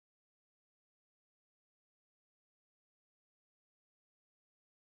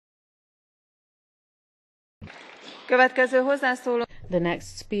The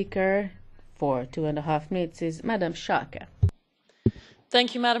next speaker for 2.5 minutes is Madam Schaake.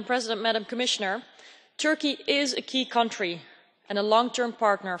 Madam President, Madam Commissioner, Turkey is a key country and a long-term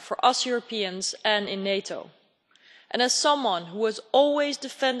partner for us Europeans and in NATO. And as someone who has always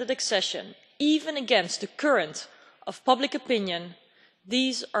defended accession, even against the current of public opinion,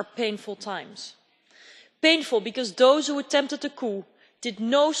 these are painful times. Painful because those who attempted the coup did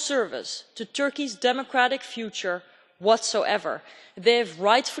no service to Turkey's democratic future whatsoever. They have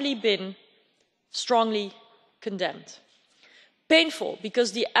rightfully been strongly condemned. Painful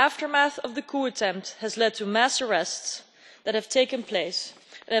because the aftermath of the coup attempt has led to mass arrests that have taken place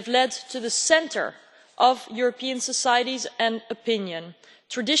and have led to the centre of European societies and opinion,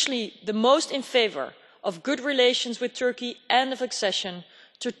 traditionally the most in favour of good relations with Turkey and of accession,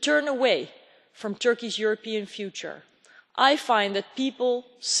 to turn away from Turkey's European future. I find that people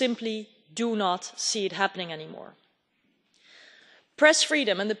simply do not see it happening anymore. Press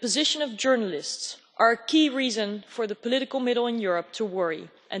freedom and the position of journalists are a key reason for the political middle in Europe to worry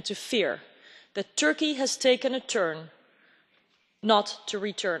and to fear that Turkey has taken a turn not to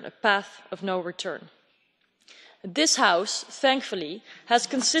return, a path of no return. This House, thankfully, has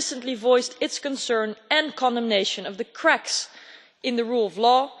consistently voiced its concern and condemnation of the cracks in the rule of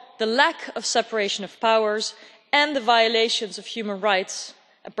law, the lack of separation of powers and the violations of human rights,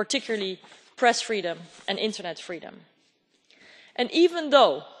 and particularly press freedom and internet freedom. And even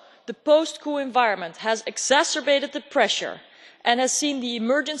though the post-coup environment has exacerbated the pressure and has seen the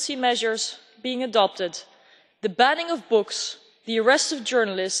emergency measures being adopted, the banning of books, the arrest of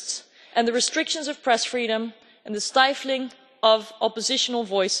journalists and the restrictions of press freedom and the stifling of oppositional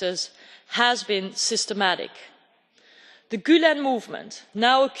voices has been systematic. The Gulen movement,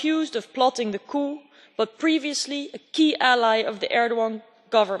 now accused of plotting the coup but previously a key ally of the Erdogan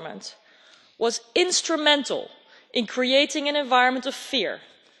government, was instrumental in creating an environment of fear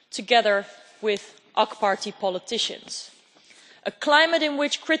together with AK Party politicians. A climate in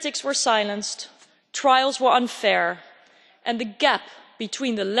which critics were silenced, trials were unfair, and the gap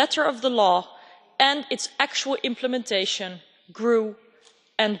between the letter of the law and its actual implementation grew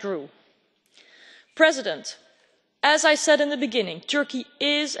and grew. President, as I said in the beginning, Turkey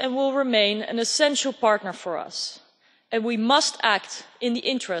is and will remain an essential partner for us, and we must act in the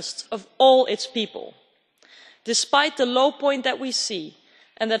interests of all its people. Despite the low point that we see,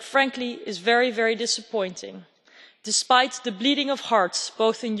 and that frankly is very, very disappointing, despite the bleeding of hearts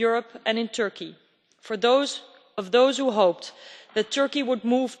both in Europe and in Turkey, for those who hoped that Turkey would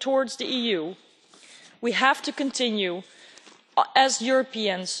move towards the EU, we have to continue as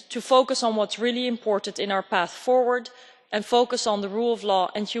Europeans to focus on what's really important in our path forward and focus on the rule of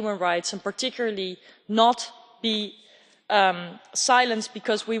law and human rights, and particularly not be silenced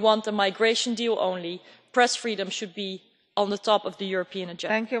because we want a migration deal only. Press freedom should be on the top of the European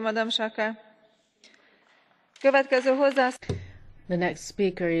agenda. Thank you, Madam Schaake. The next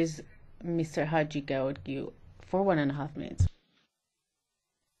speaker is Mr. Hagi Georgiou for 1.5 minutes.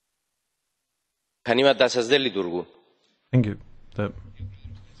 Thank you.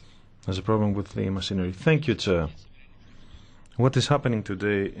 There's a problem with the machinery. Thank you, Chair. What is happening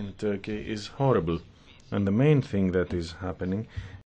today in Turkey is horrible, and the main thing that is happening